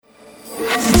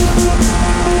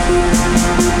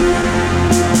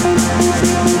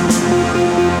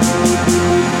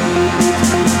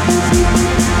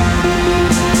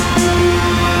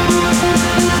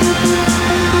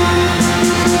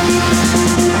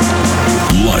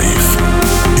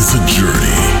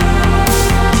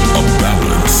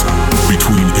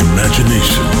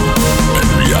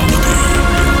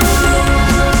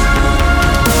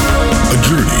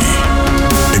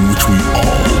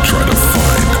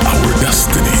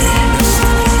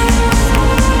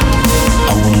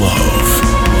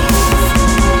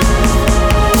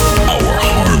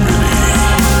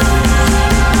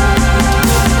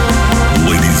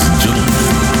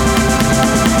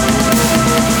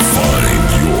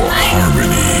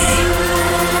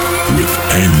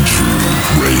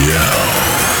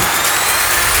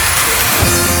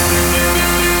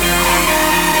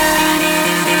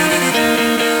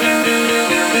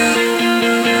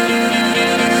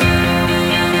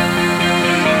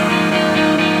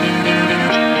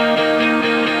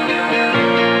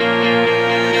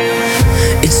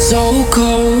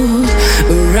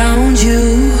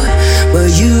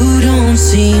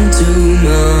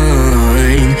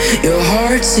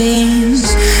heart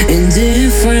seems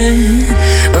indifferent.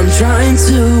 I'm trying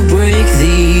to break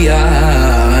the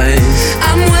ice.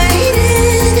 I'm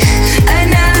waiting at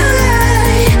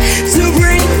night to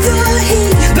bring the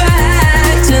heat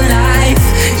back to life.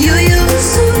 You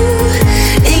used to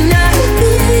ignite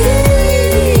me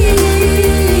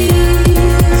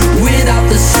without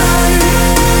the sun.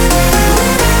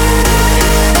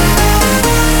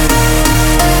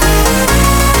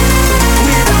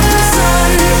 Without the sun.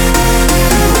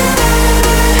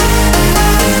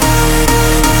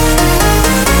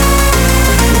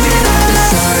 Without the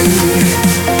sun.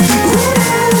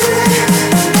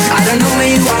 I don't know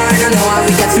where you are, I don't know how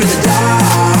we get through the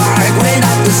dark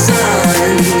without the sun.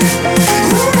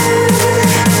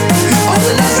 All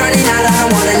the love's running out, I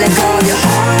don't wanna let go of your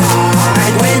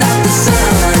heart without the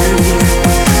sun.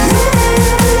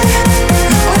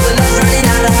 All the love's running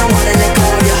out, I don't wanna let go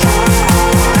of your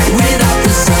heart without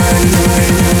the sun.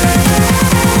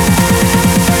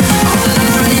 All the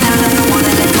love's running out, I don't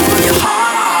wanna let go of your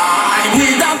heart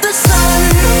without the sun.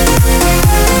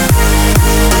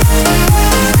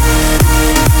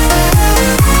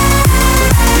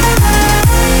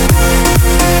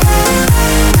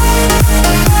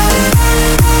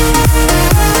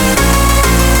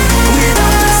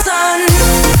 Without the sun.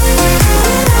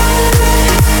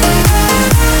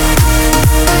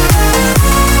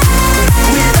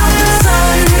 Without the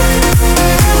sun.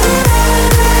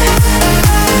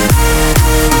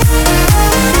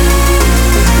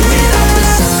 Without the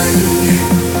sun.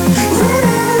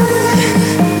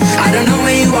 I don't know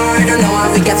where you are, I don't know how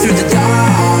we get through the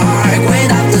dark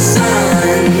without the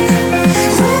sun.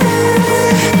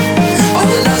 All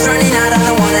the love's running out, I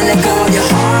don't wanna let go of your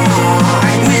heart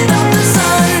without the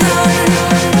sun.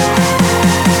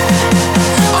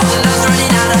 All the love's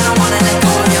running out, I don't wanna let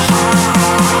go of your heart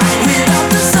without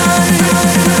the sun.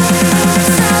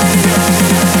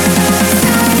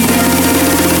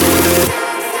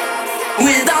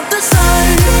 Without the sun.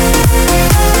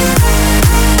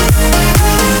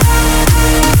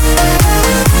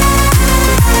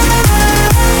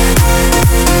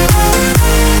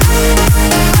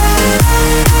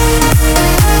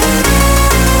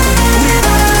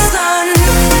 Without the sun.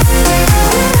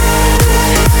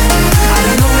 I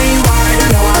don't know where you are, I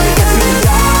don't know how we get through the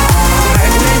dark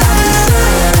without the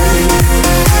sun.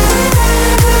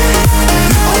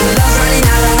 All the love's running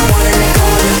out, I don't wanna let go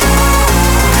of your heart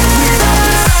without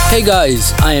the sun. Hey guys,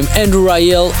 I am Andrew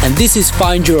Rayel and this is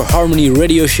Find Your Harmony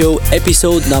radio show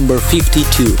episode number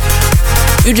 52.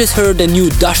 You just heard the new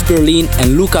Dash Berlin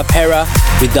and Luca Pera,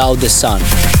 Without the Sun.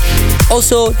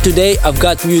 Also, today I've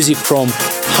got music from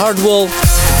Hardwell,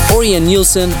 Orion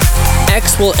Nielsen,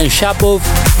 Axwell and Shapov,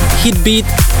 Hitbeat,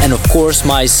 and of course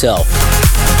myself.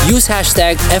 Use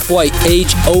hashtag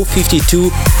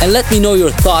FYH052 and let me know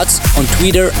your thoughts on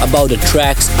Twitter about the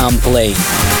tracks I'm playing.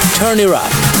 Turn it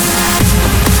up.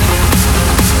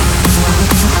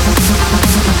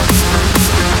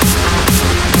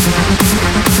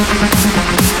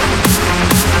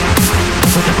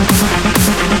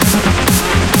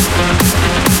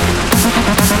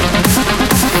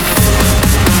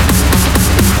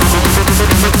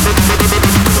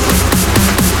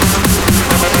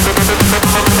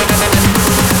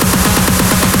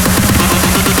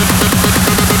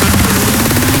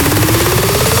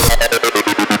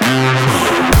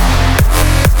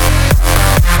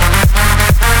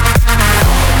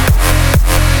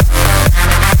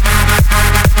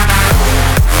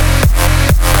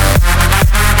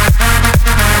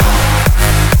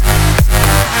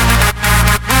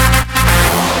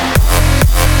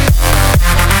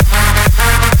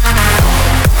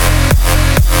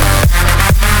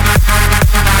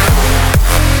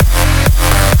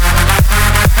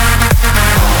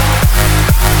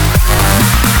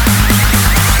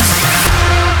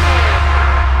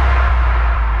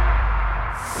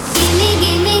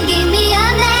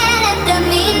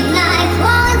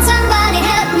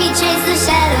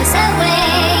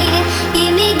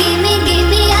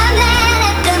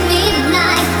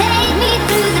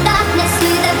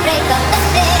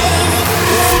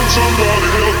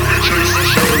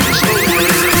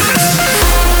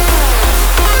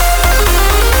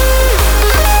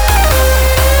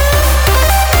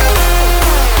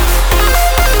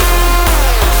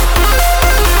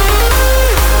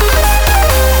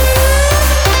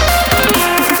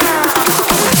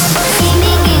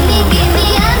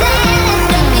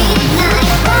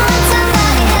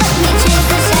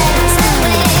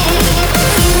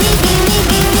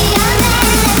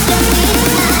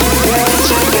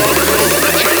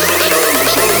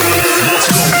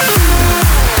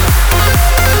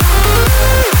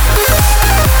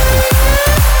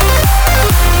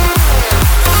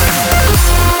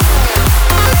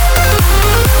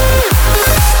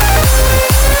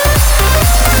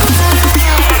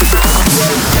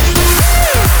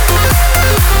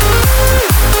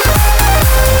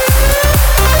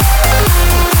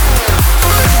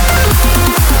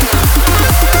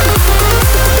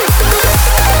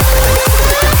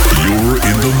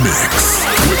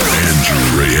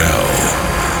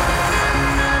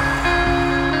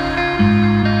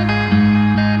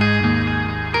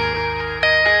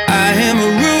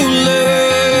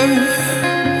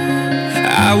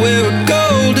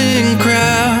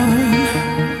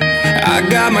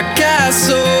 inside my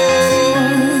castle.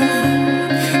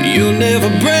 You'll never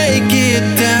break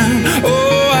it down.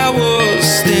 Oh, I was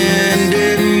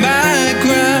standing my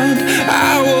ground.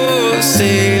 I was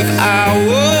safe, I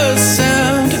was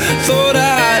sound. Thought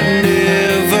I'd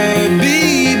never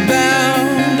be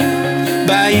bound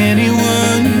by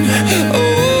anyone.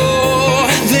 Oh,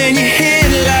 then you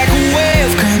hit like a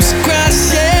wave comes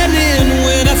crashing in.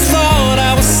 When I thought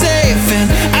I was safe and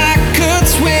I could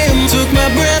swim, took my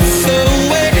breath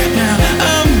away. Now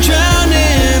I'm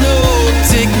drowning. Oh,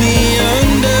 take me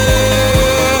under.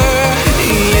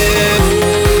 Yeah,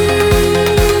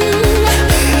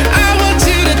 I want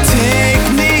you to take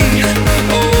me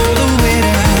all the way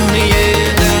down.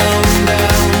 Yeah, down,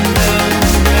 down, down,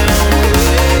 down, way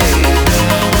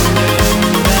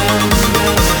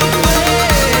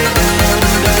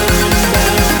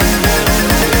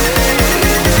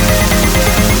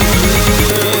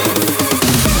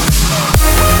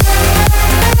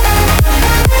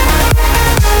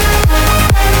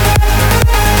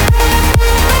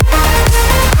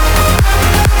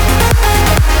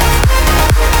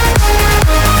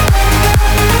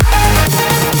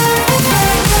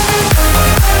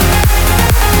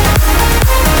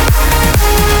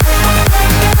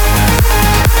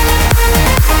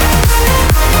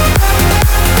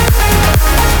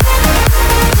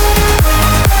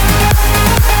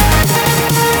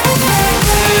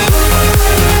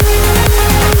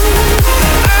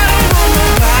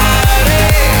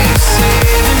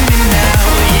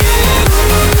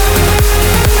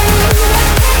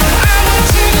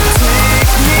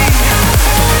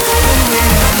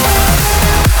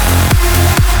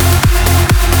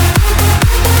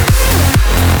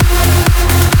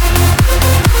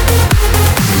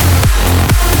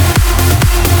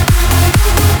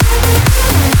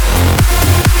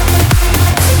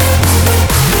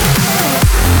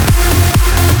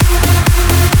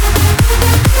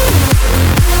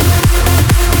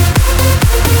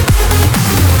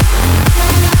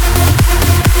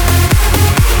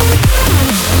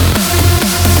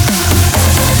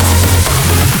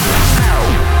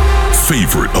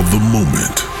Favorite of the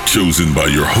moment, chosen by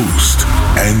your host,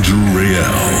 Andrew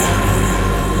Rayel.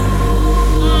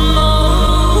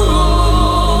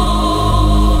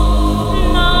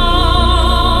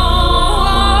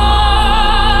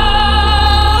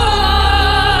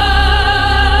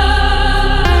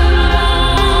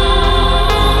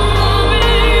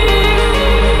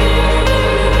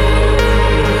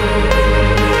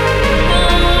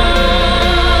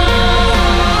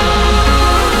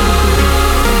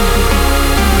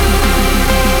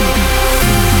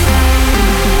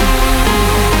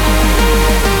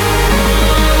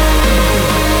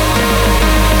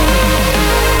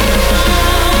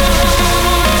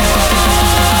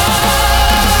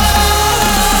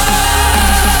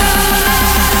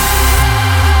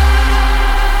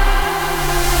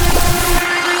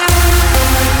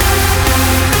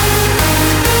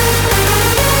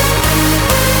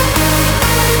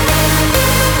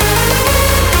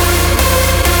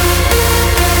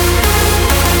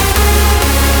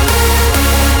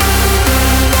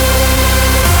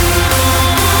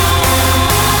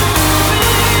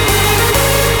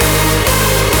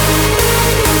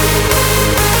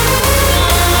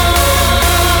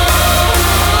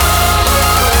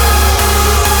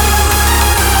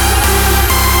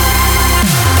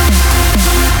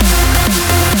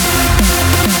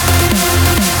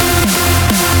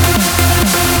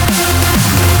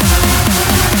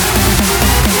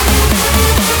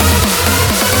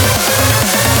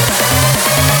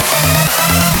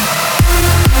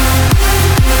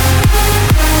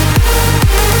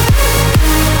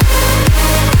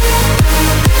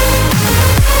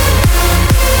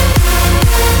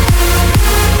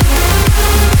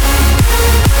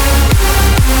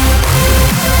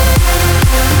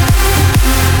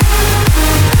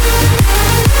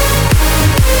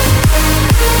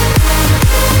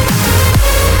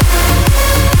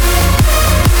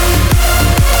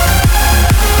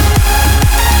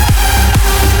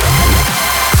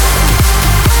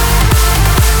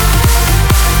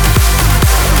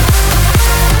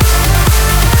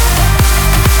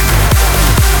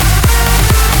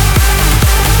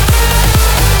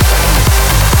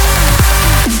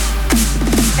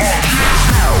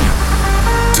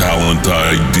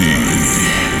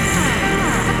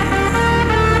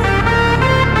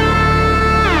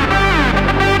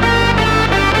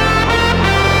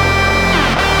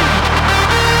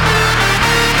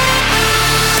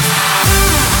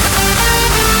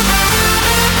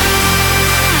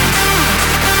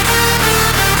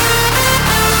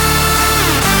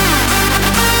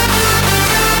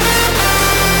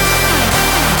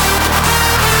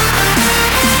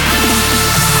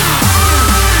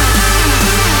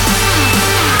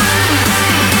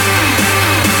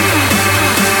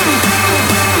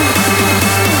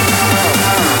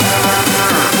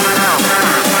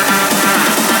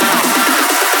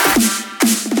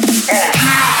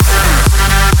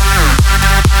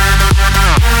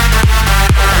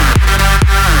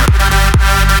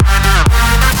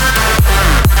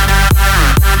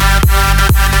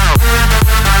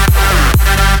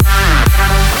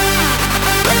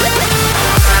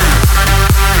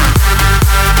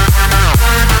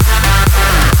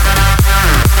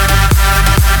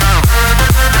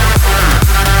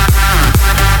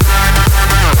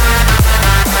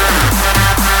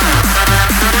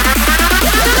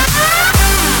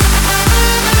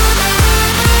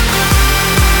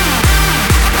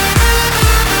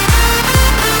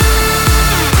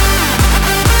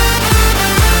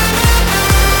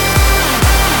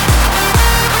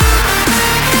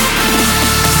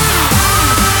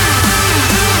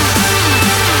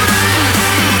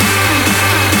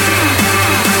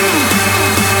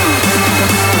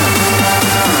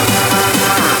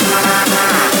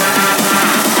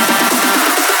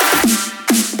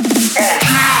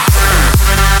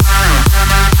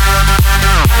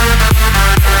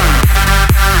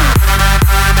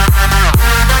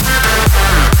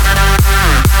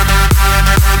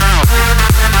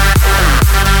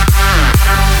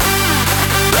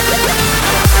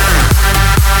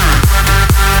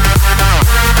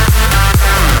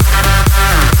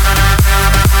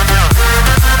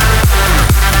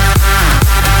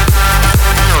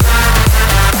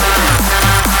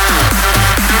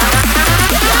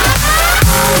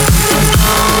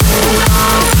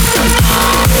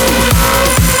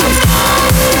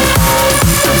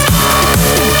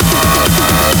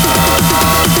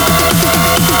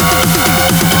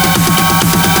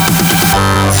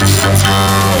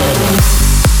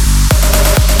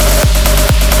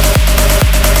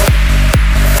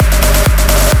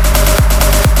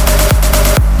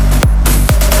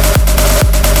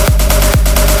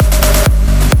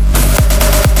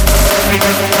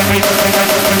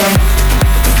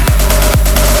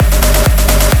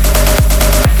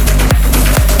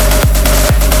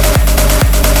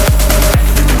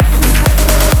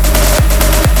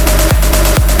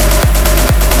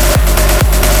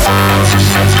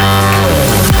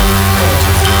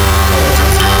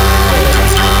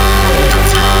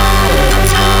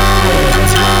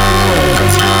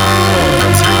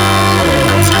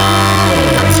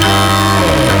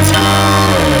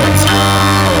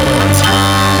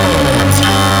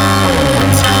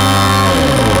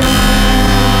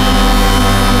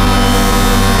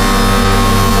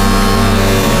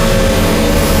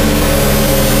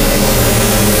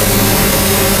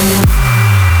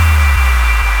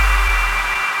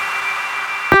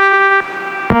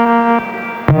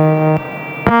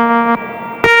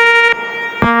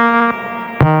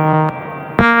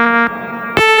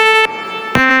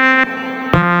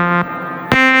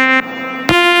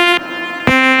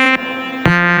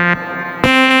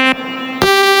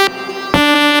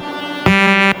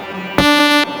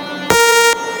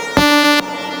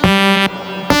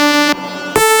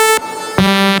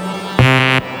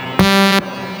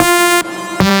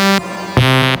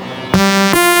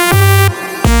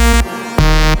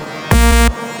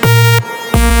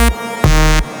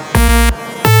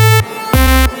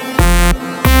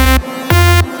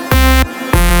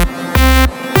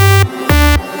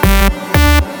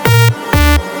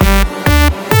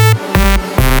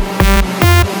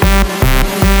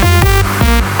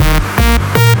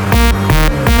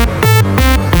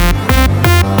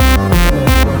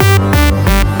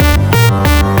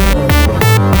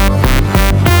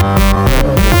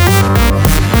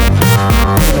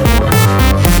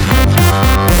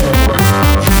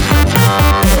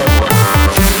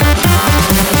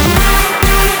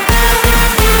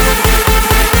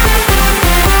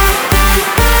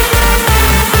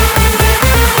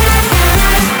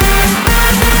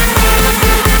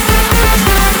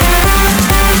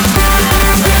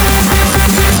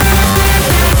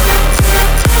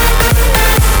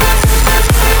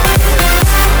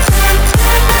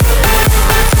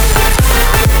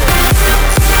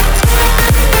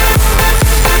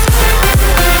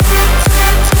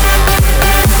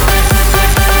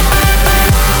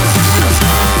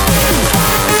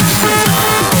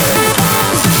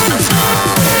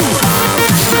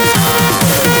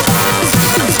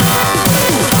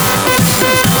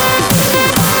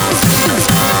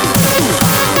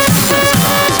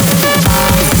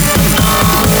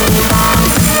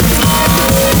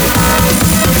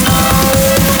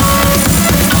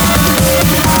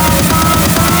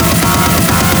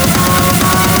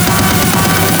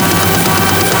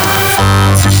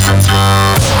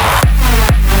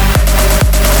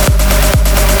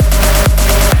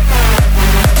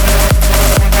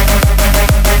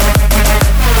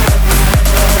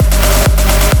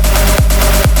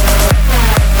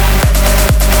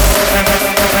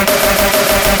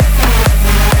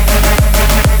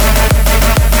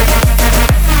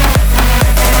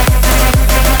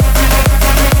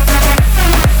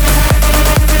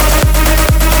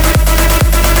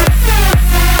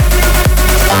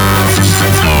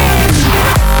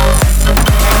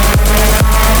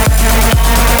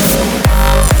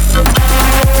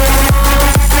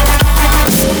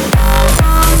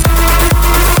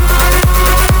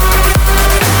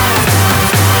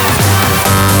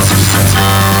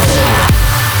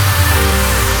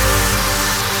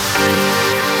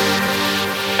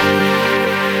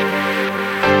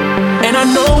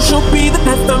 she'll be the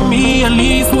death of me, at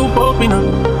least we'll both be numb.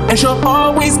 And she'll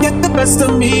always get the best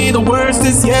of me, the worst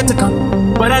is yet to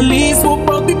come. But at least we'll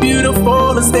both be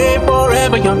beautiful and stay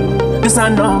forever young. This I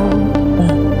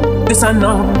know, this I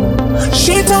know.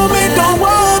 She told me don't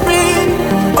worry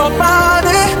about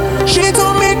it. She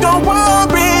told me don't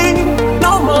worry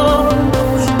no more.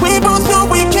 We both know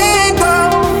we can't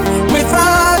go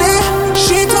without it.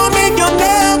 She told me you'll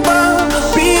never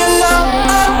be alone.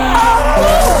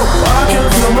 I can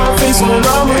feel my face when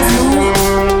I'm with you,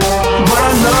 but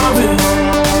I love it,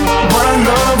 but I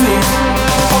love it.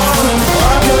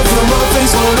 I can feel my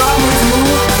face when I'm with you,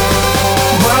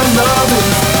 but I love it,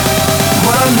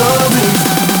 but I love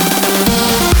it.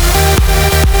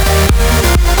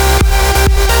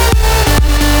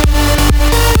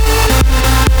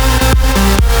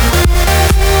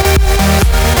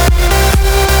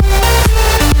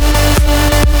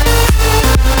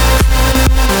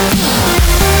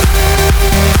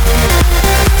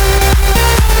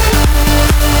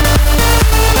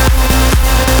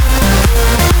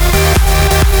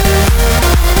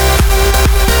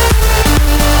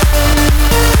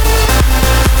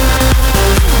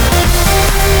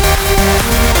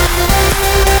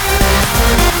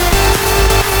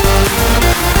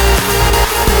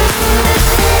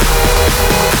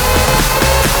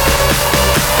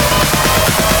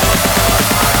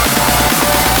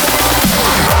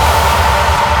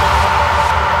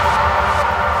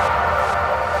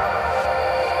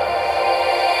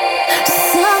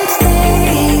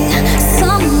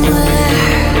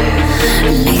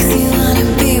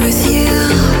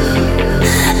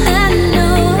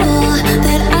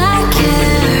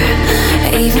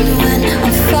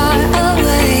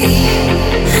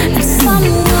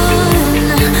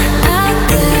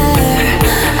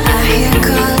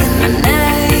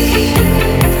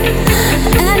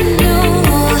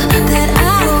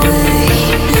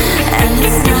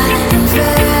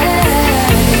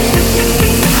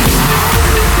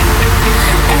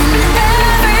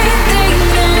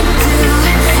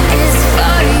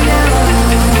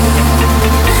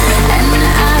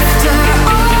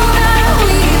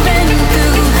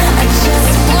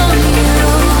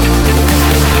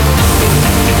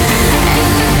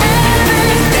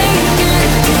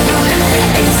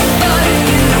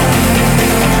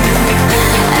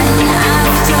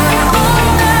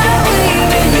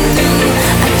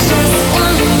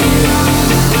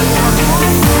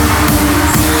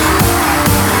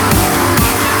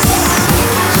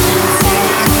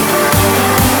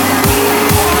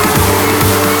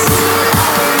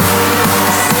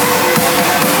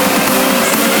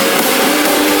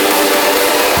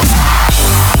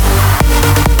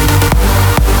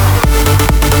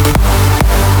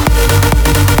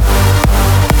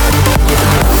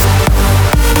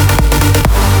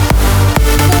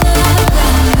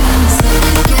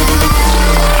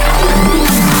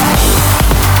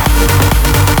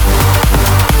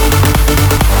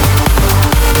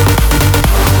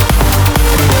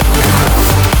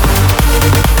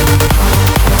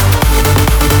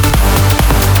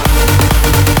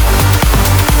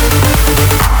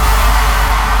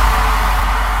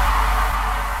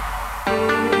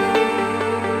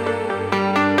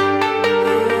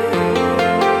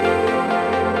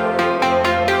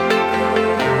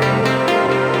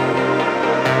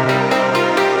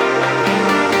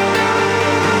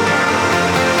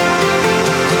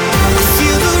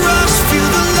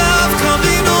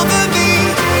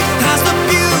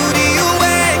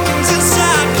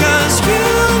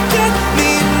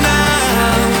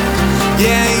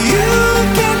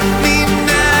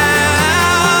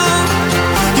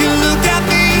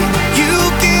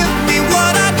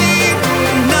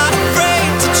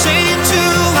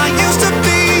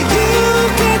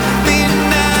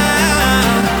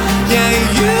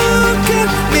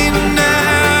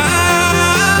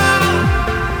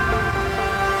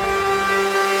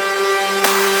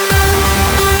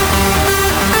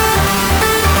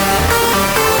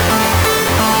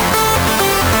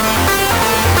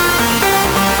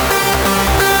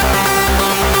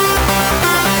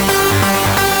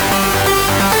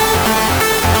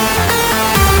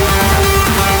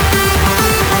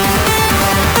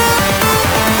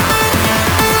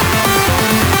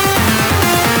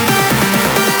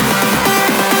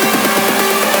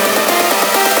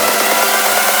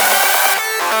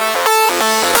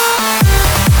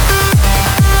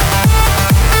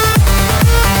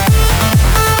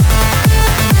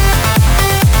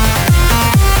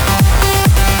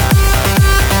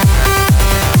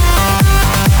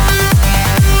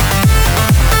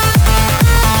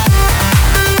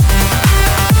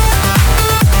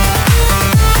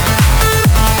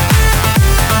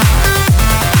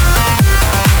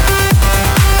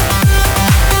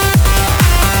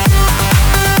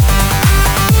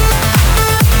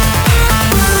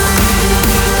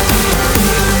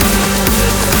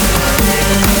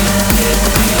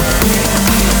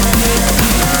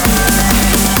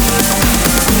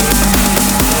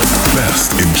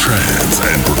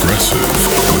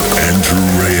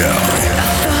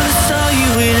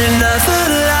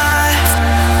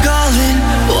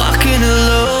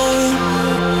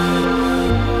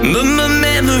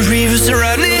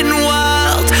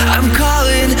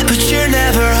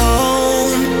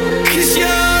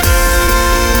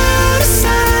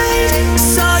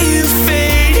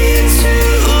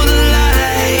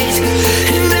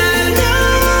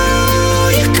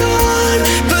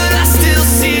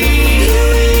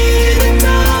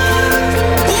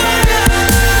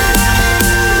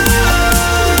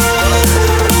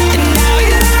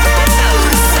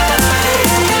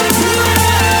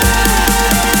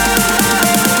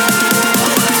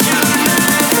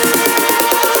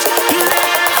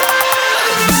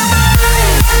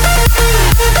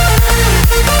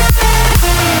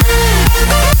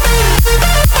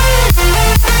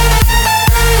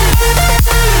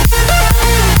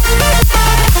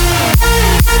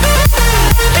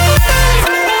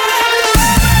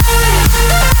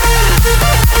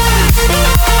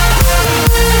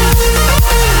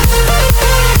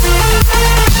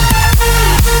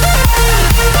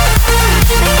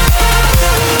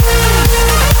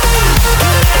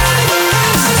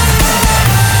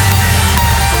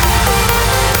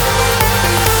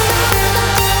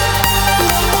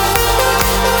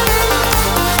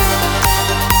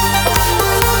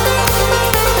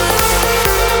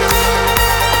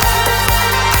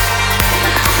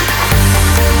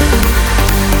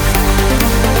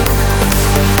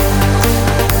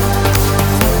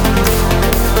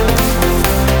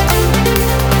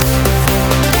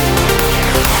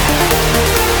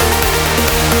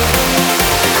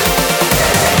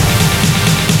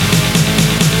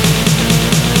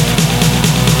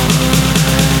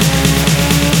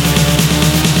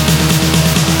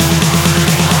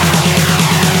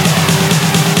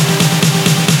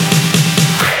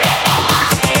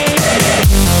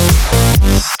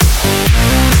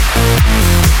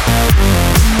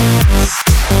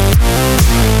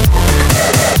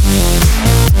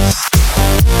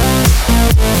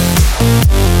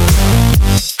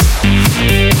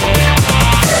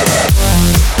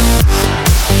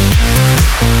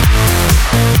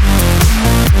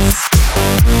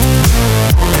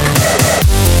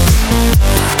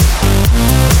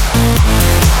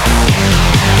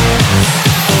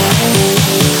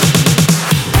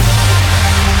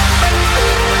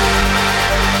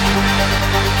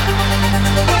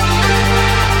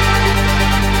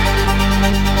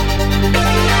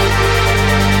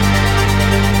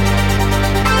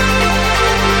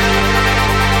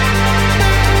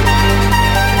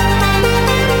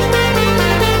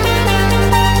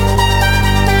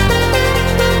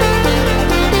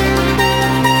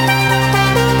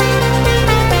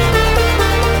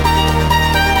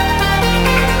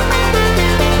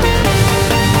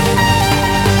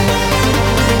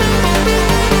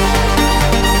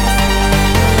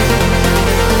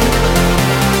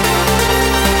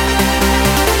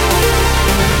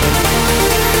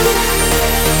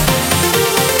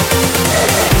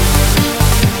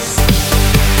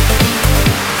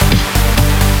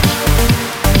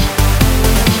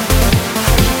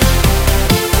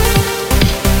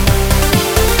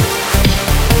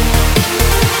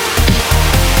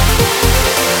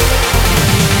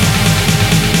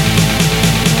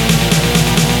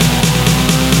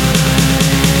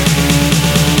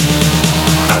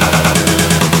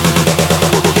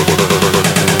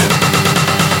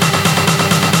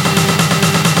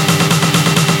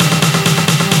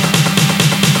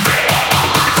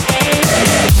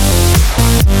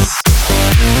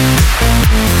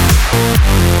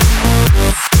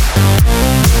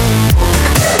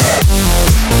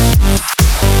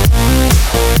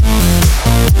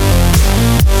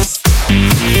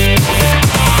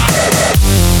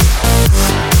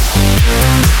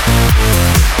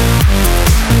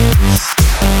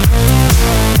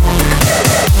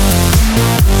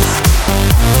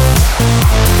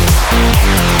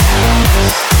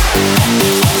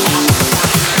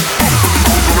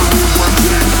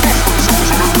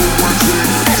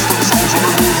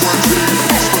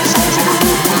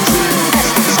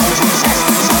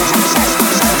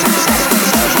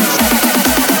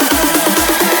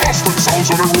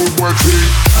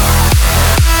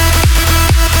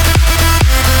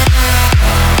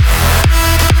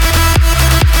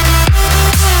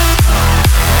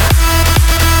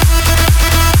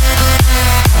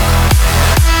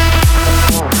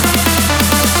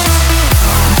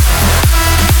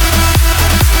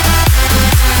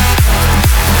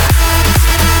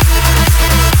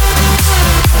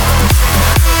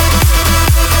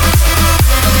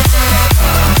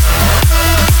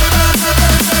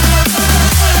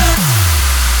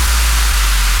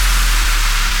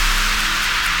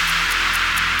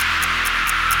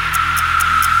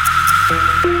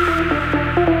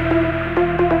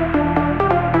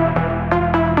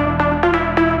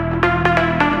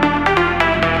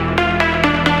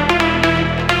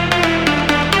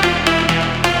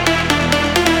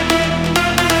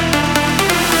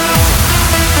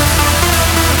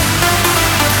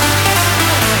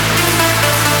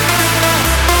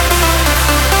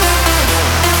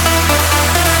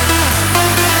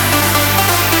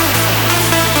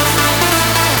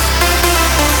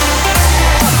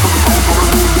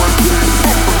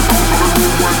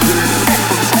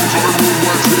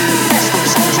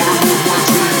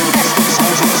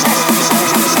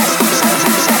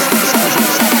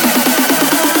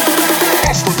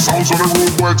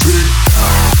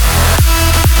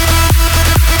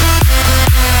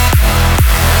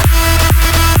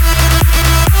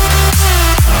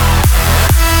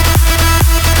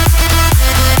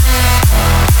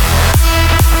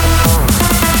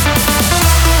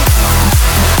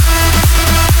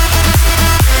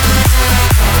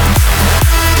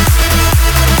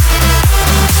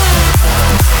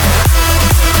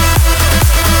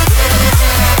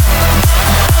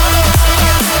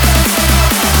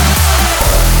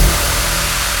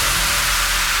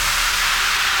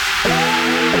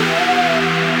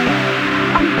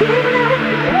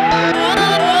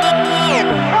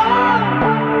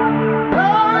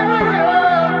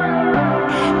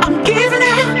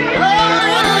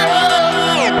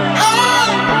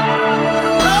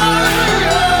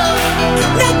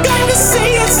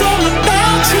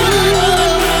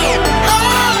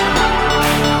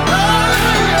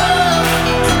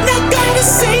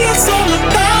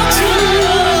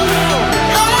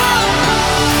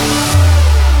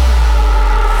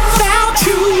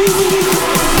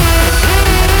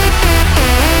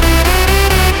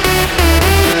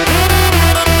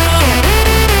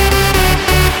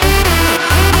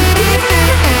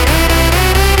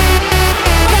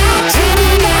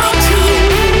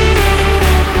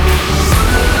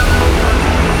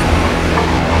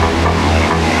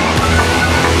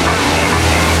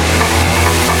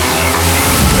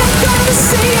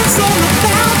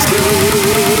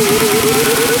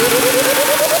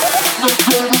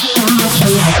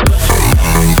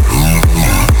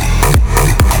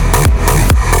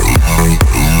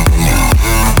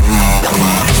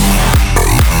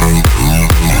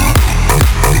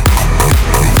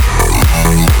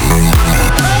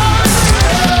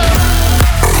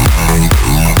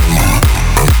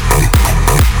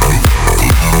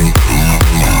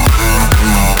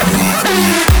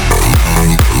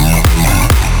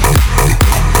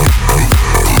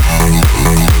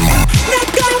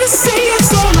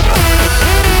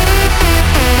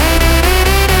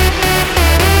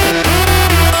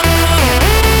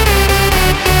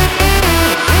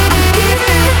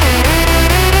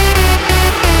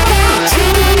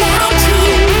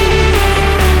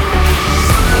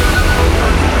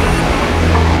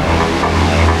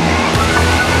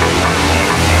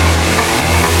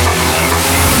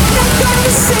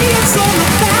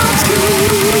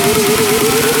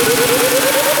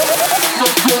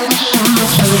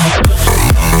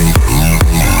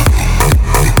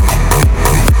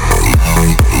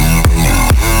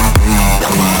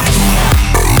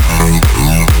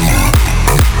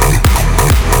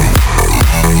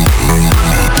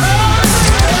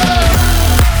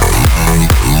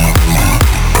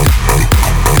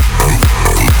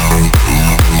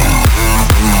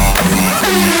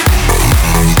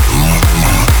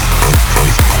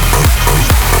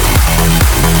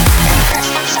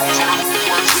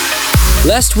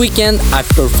 Last weekend I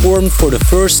performed for the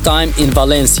first time in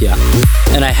Valencia,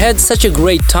 and I had such a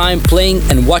great time playing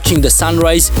and watching the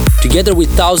sunrise together with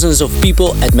thousands of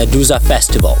people at Medusa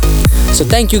Festival. So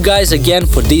thank you guys again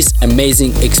for this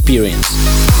amazing experience.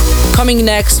 Coming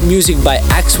next, music by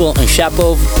Axwell and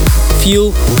Shapov,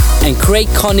 Feel, and Craig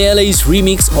Cornelius'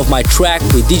 remix of my track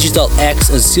with Digital X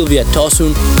and Sylvia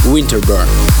Tosun, Winterburn.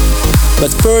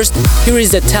 But first, here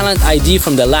is the talent ID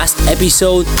from the last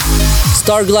episode,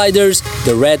 Stargliders,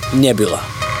 The Red Nebula.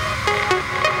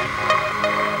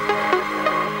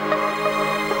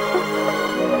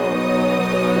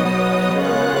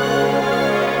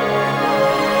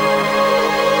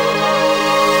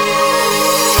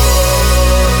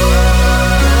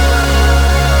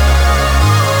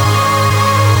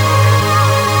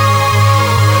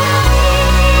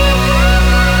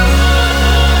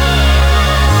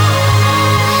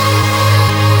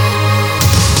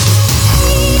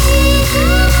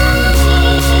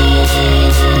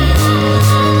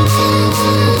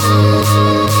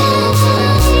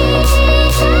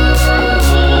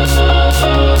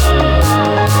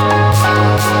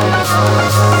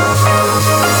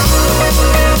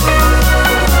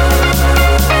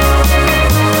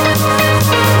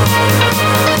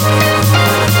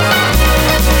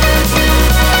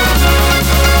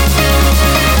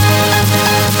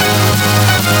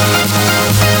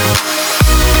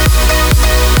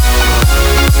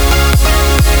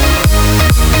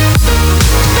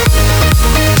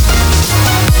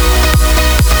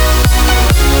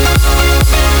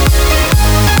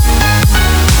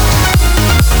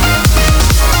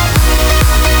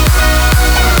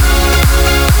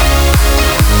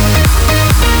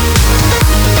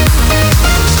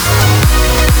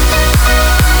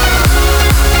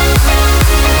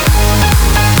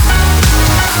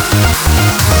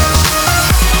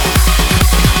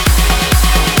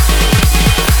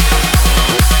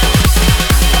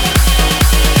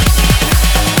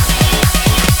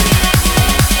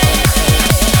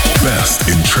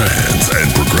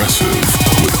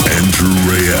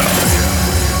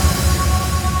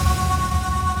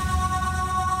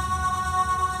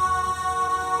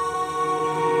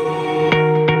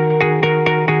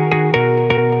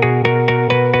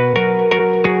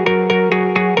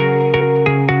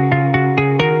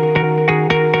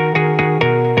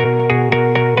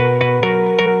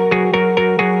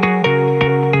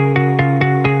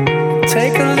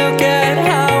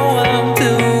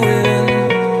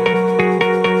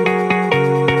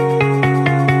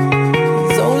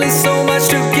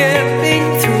 just to get me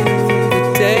through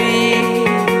the day.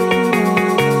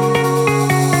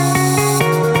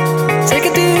 Take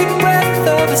a deep breath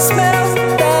of a smell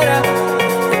that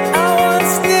I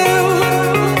once knew.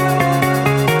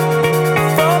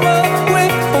 From a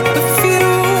whiff of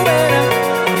perfume, and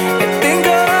I think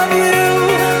of you.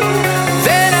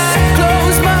 Then I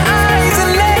close my eyes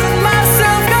and let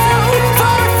myself go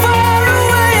far, far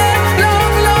away and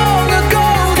long, long ago.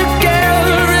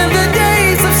 Together in the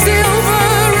days of silver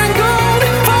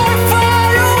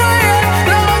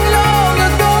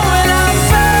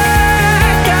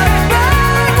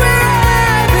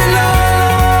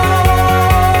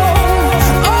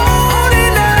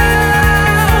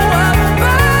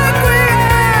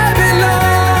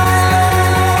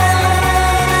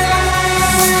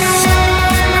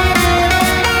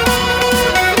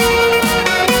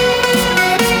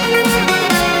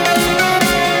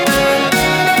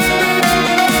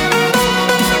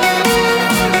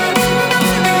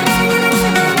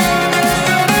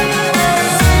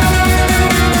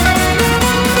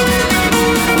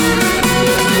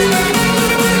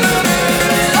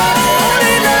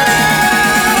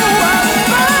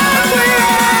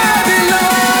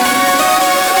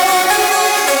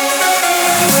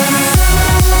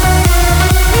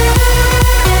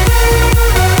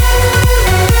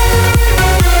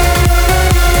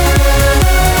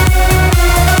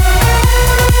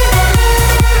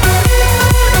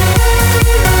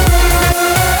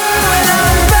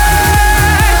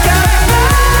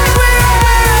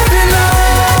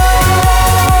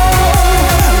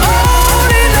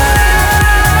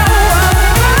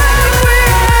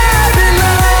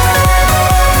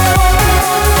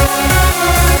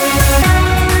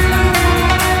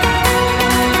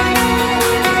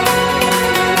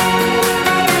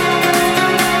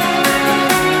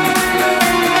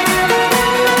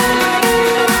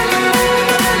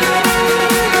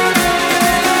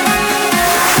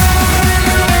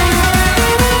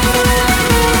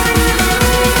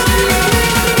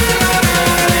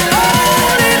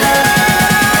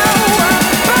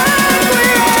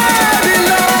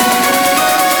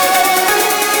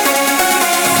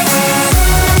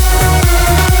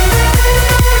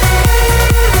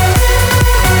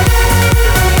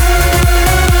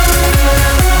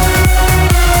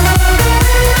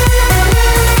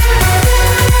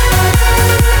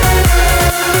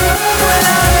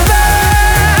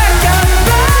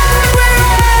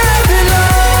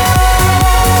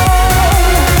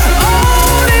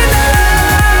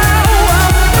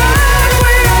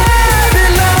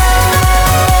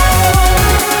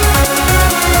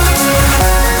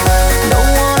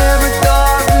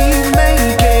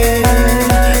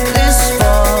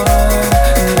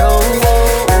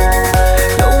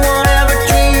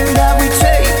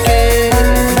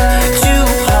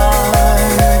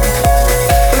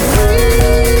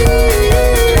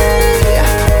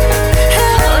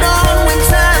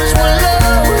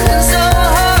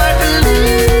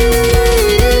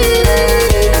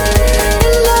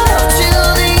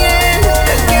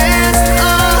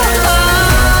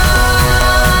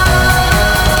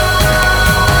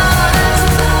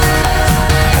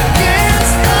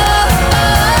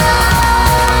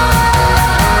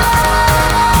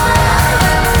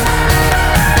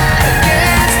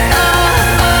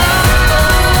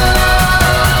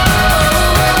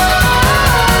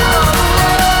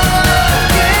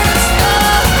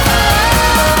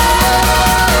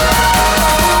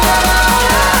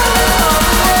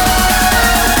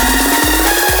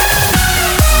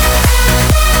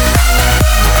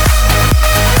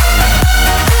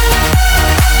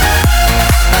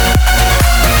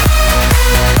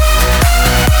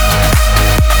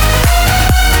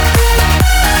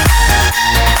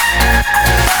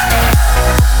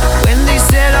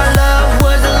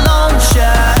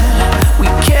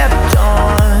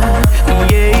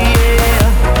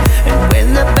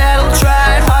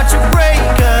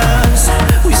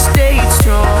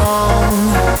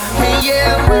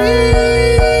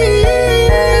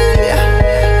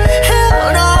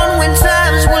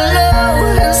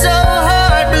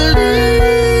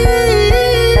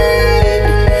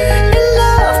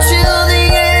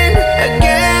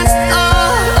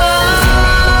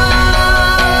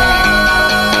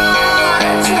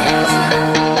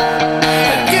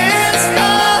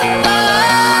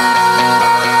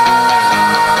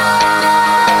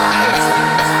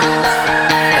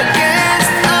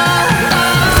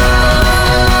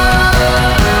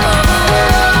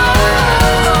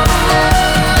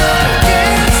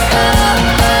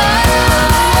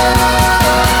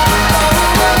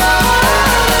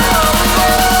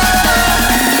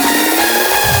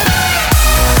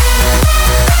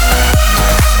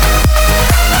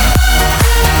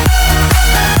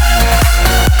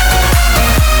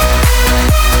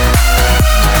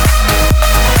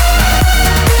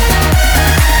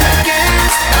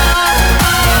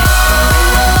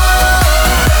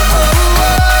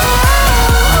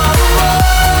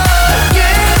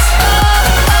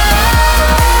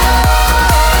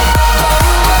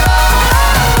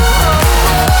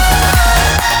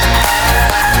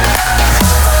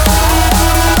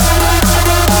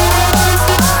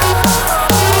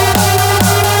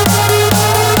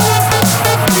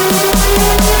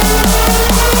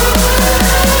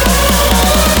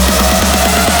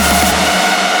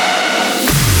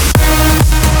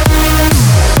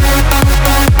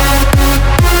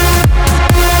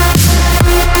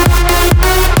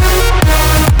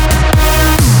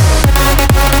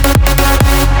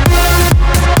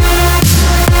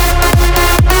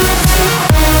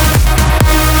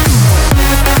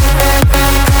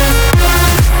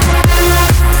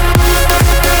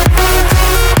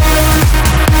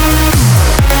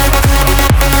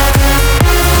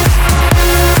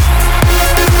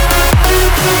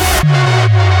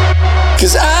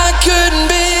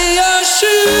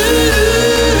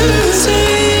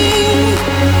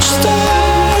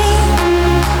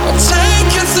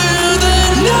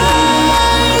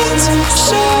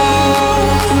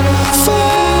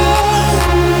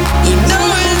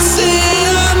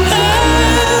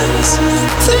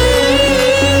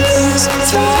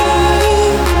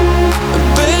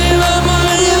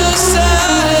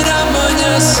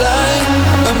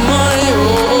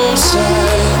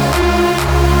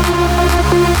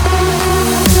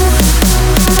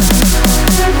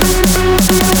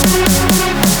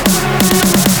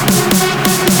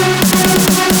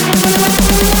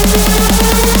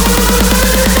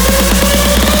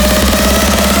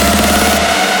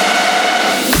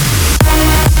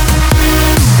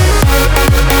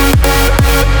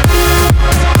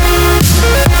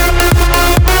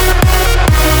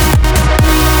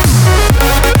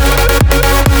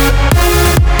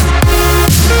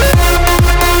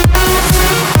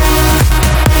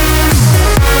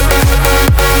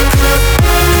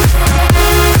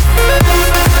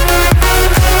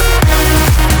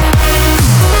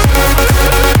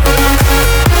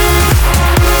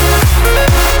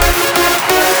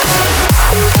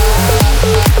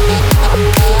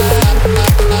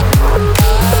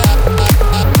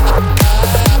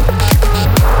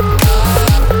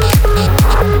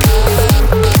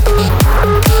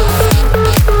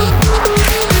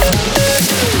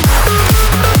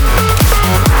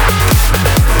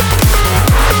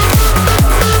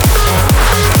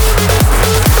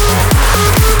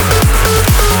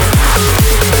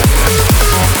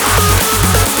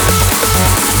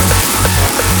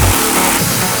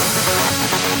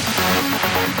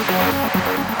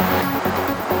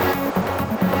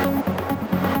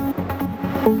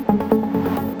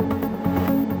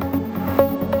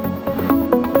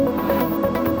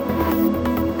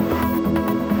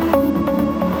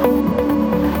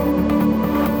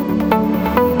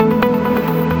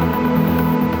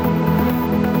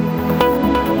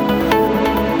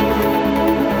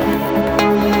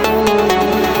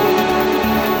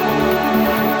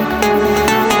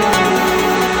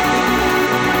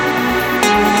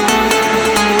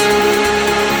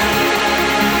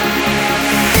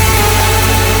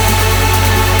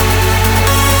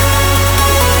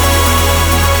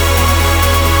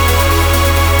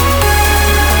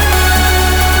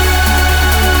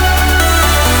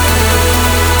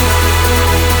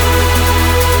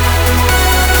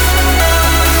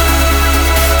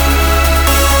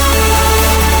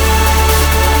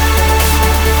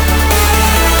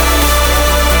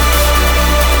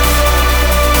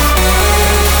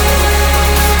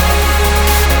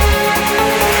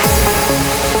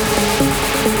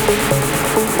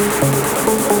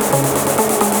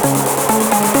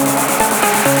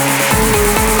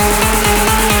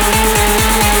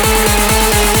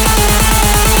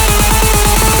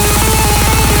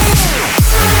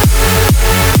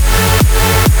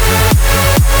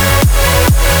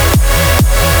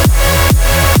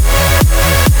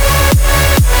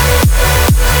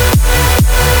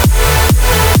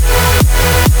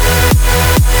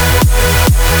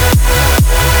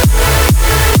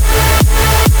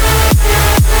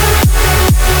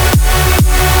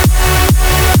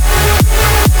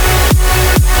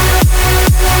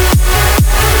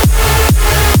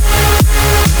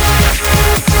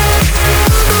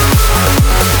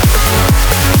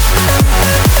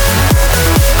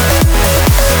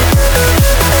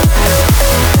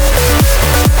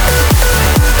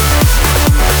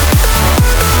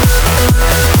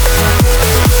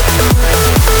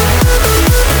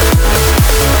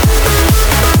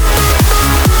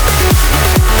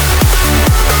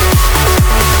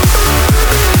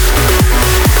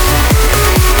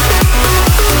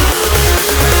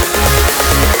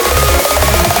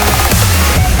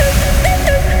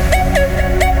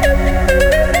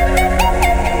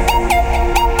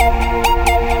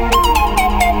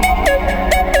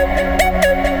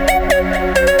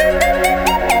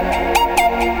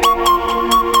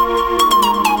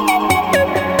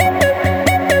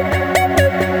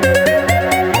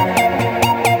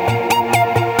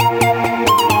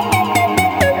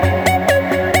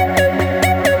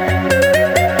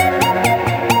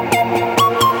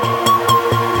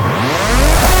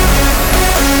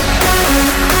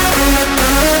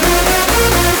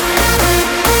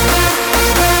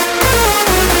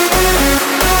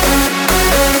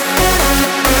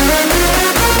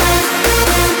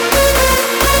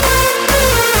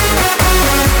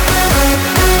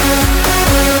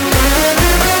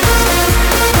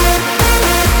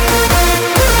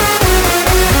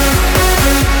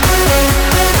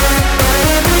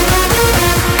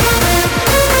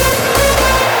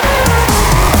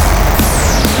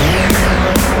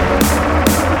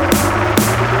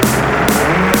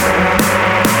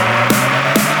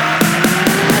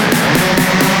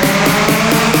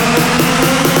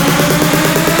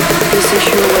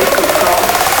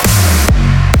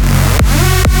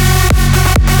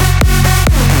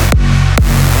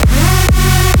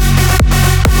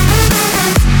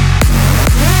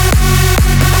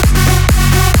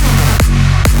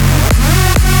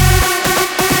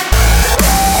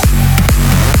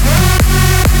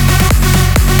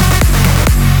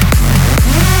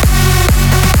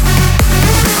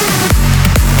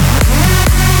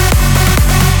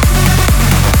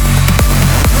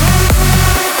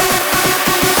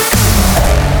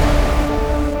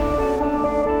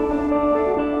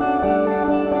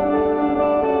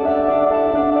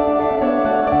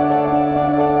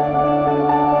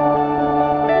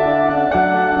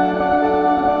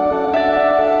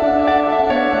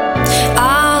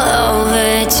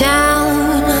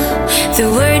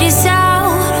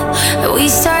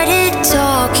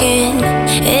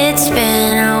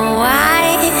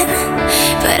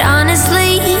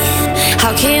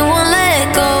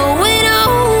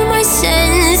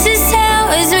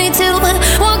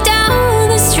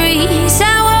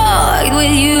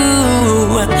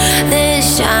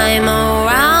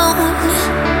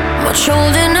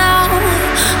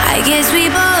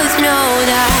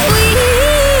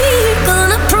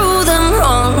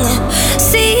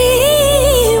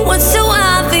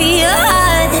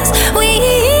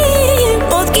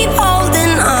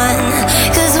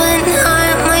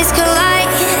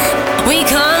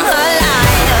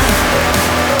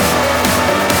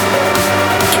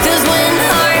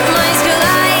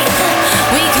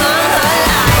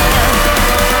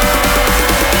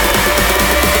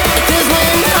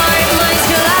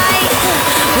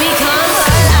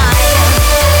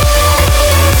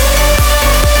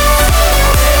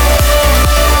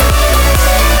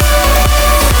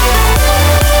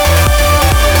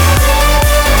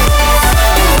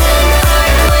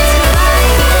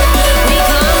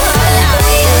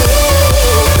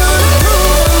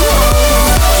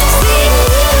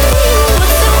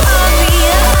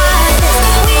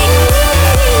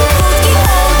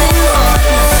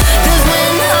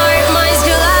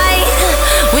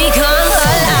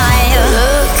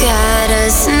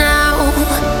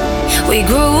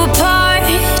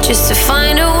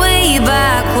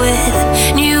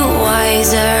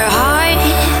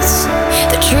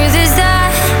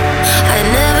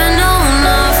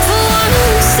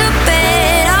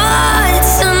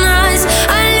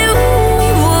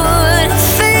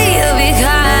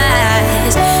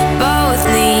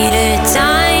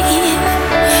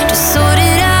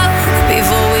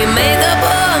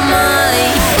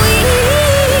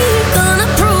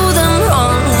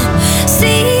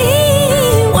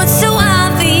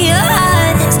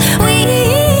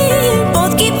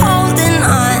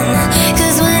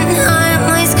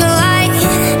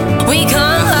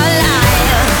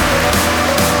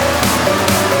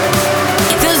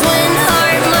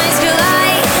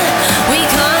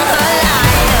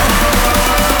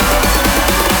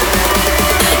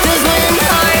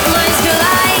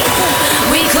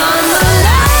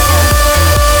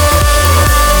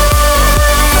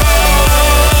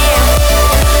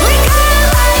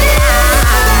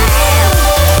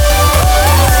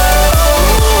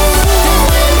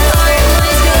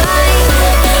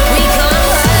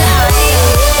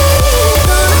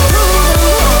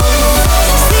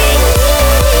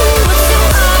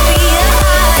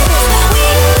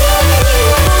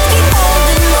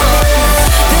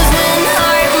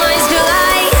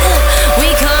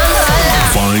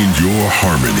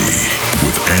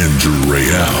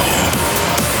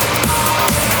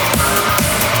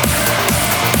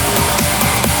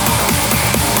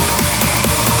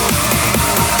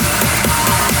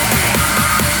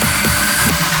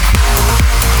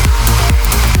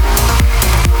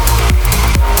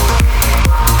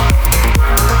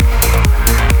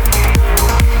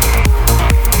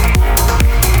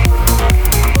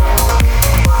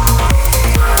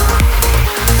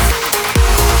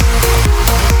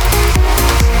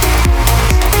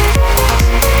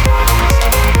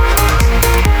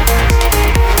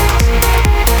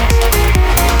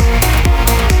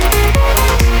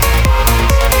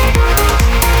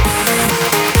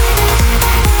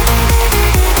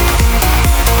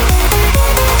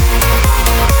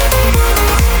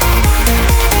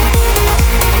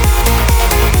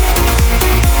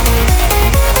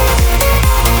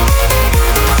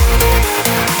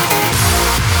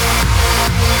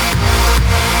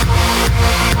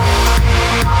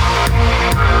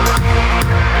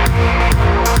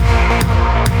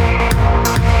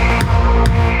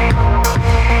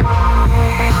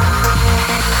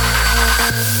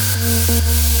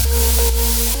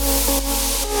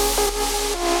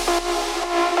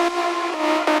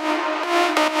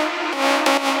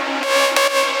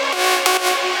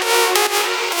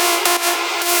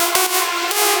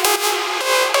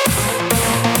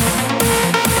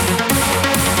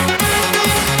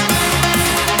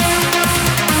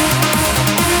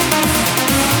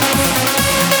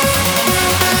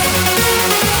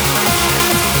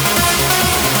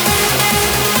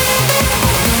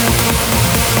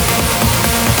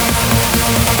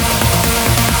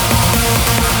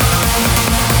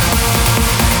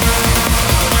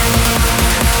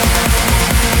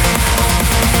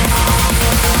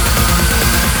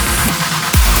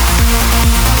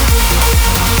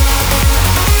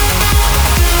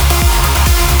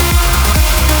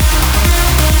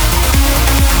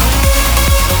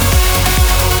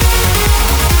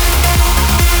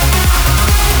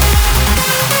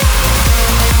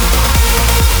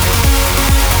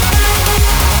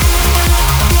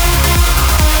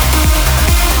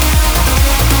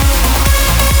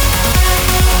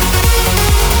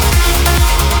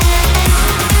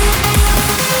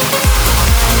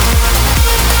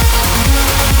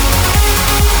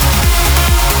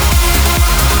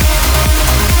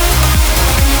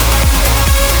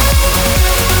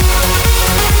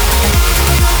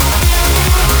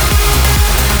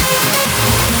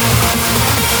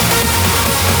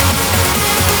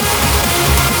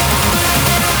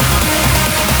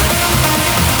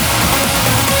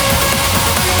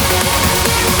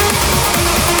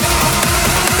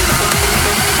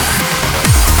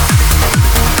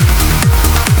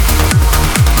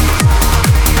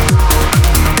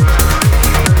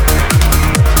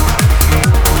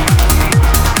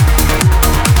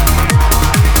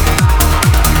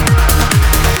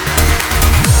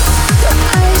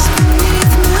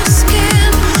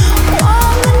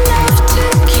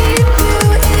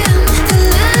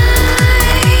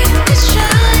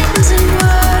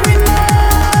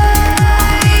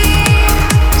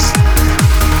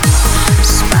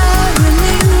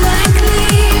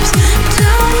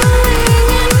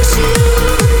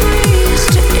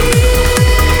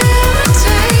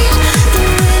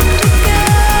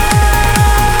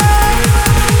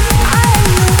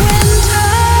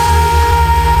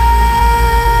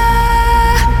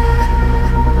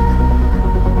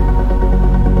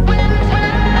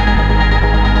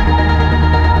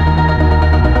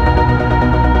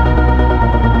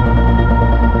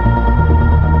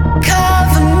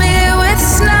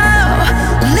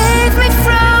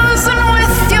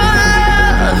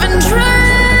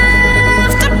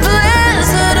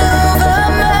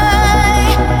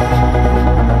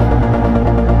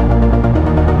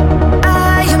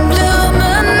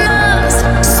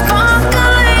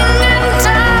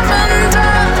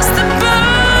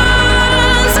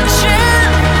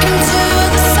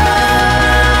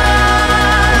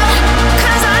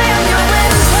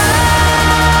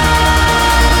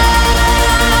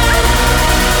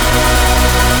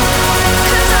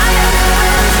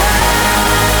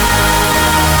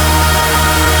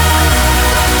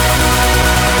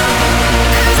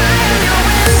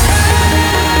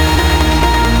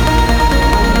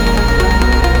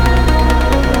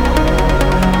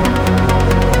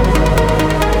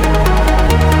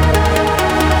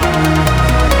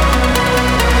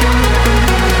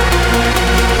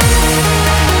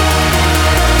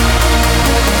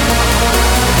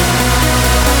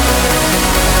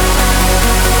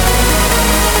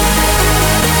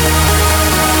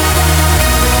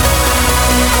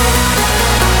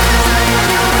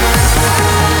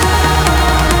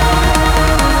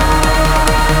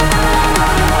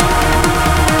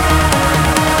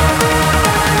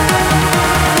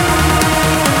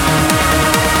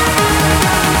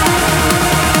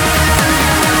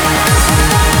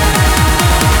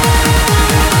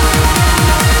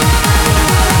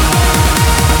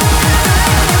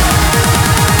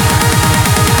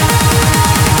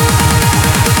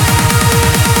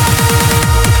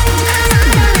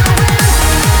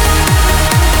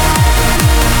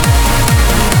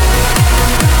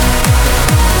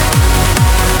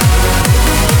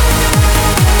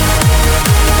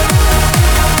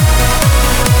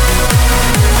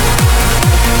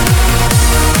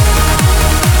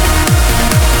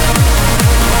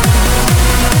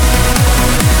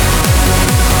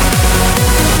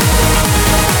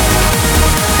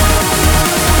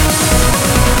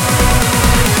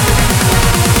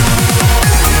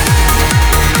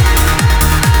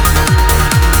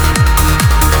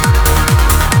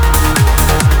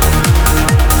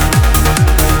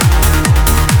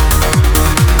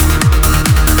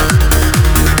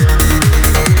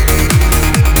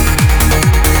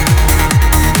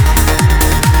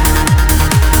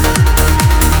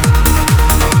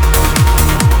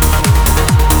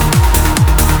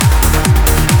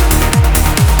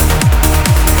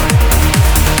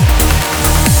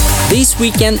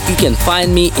weekend you can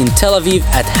find me in Tel Aviv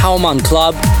at Hauman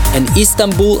Club and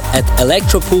Istanbul at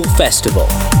Electropool Festival.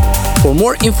 For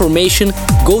more information,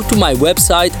 go to my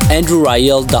website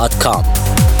andrewrayel.com.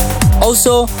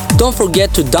 Also, don't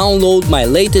forget to download my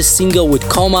latest single with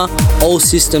Coma, All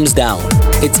Systems Down.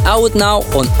 It's out now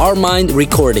on Our Mind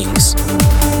Recordings.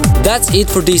 That's it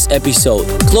for this episode,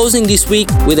 closing this week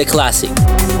with a classic.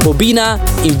 Bobina,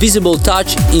 Invisible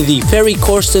Touch in the Ferry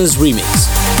Corsten's remix.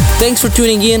 Thanks for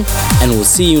tuning in, and we'll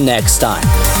see you next time.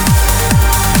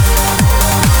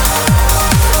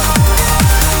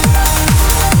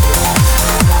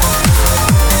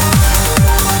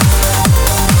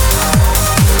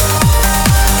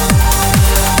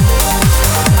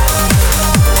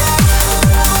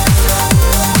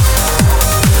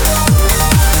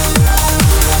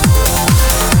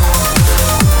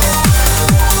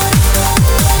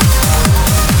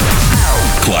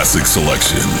 Classic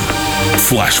selection.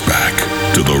 Flashback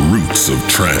to the roots of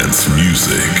trance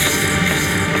music.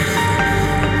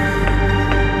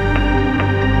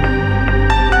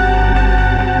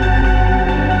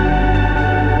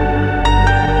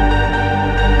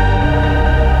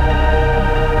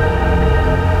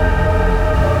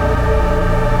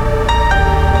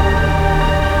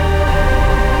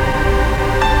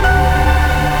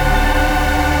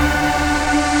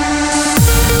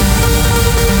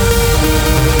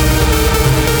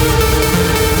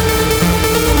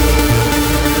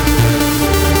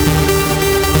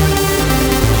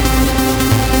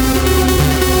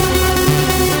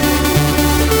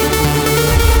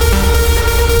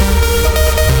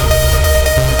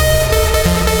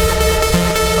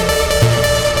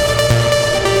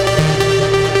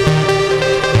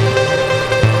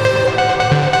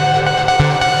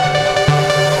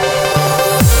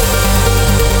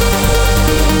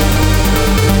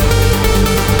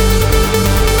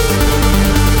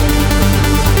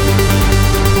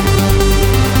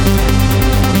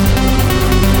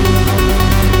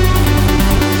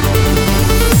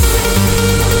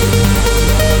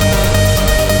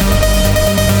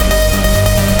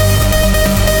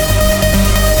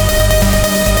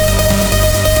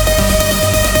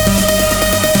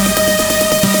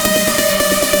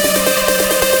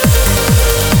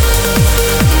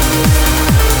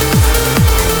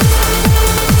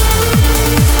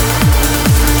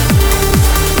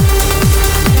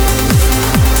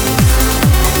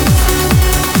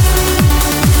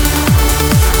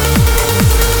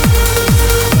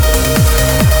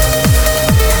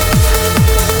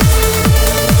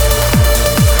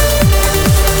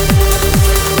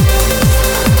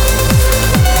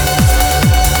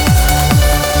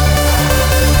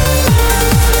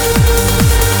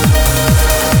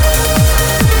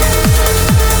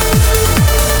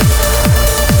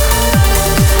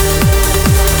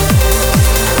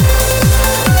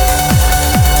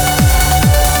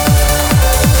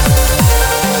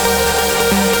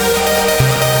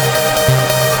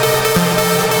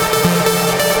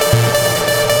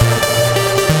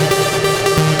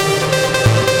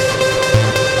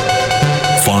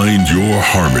 Find your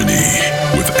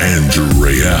harmony with Andrew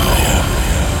Rayel.